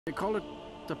They call it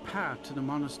the path to the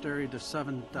monastery to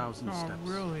 7,000 steps. Oh,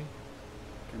 really?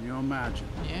 Can you imagine?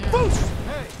 Yeah.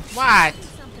 Hey. What?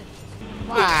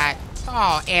 What?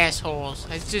 Oh, assholes.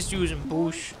 I was just using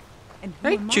Boosh.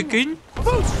 Hey, chicken.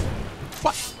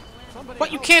 What?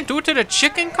 What? You can't do it to the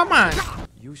chicken? Come on.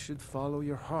 You should follow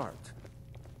your heart.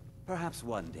 Perhaps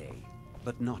one day,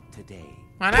 but not today.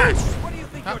 Why not? What do you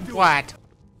think you're doing? What?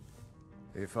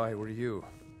 If I were you,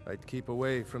 I'd keep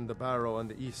away from the barrow on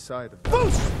the east side of the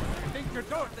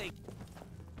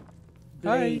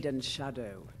Blade and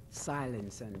shadow,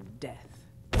 silence and death.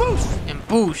 And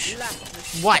Boosh.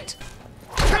 What?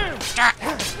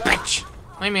 Bitch.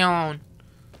 Leave me alone.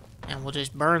 And we'll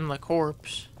just burn the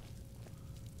corpse.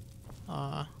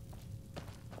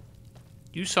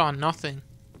 You saw nothing.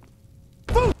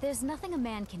 There's nothing a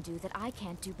man can do that I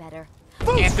can't do better.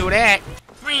 Can't do that.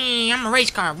 Whee, I'm a race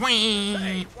car.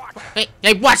 Whee.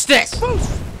 Hey, watch this.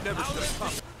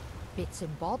 Bits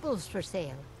and baubles for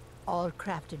sale. All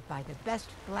crafted by the best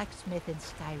blacksmith in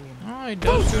Skyrim. Oh, he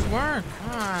does good work.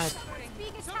 God.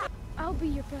 I'll be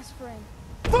your best friend.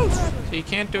 So you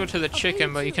can't do it to the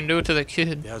chicken, but you can do it to the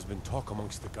kid. There has been talk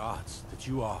amongst the gods that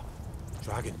you are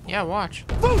Dragon. Yeah, watch.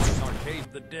 Arcade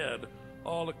the dead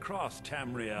all across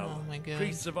Tamriel. Oh my god.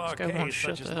 Priests of This guy won't arcade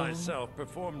shut such as the hell up. myself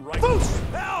perform rites.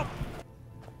 Help!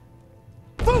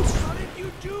 How did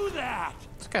you do that?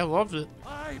 This guy loves it.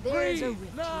 There's a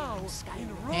rift here in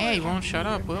Skyrim. Hey, he won't shut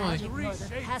up, will he? Ignore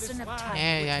the passing of time.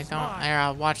 Hey, I which is don't. mine. Here,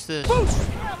 I'll watch this.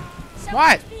 Someone's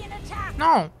What? being attacked.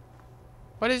 No.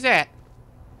 What is that?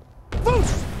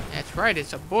 That's right,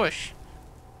 it's a bush.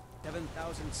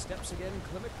 7,000 steps again,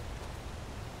 Clement?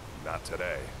 Not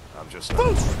today. I'm just.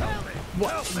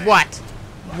 What?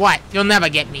 What? You'll never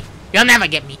get me. You'll never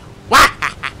get me. What?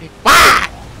 What?